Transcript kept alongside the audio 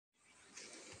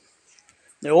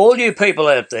Now, all you people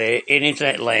out there in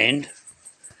internet land,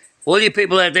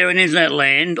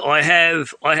 I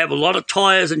have a lot of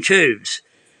tyres and tubes.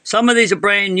 Some of these are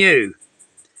brand new,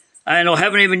 and I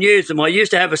haven't even used them. I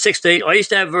used to have a 16. I used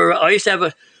to have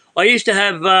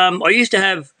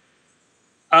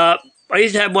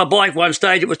my bike one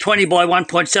stage. It was 20 by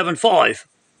 1.75,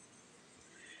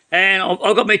 and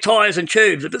I've got my tyres and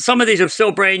tubes. But some of these are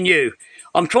still brand new.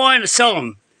 I'm trying to sell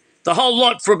them, the whole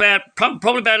lot, for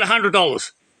probably about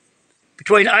 $100,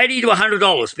 between $80 to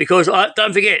 $100, because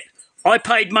don't forget, I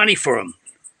paid money for them.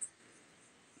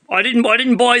 I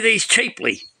didn't buy these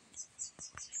cheaply.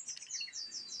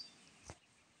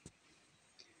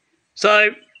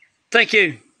 So, thank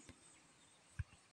you.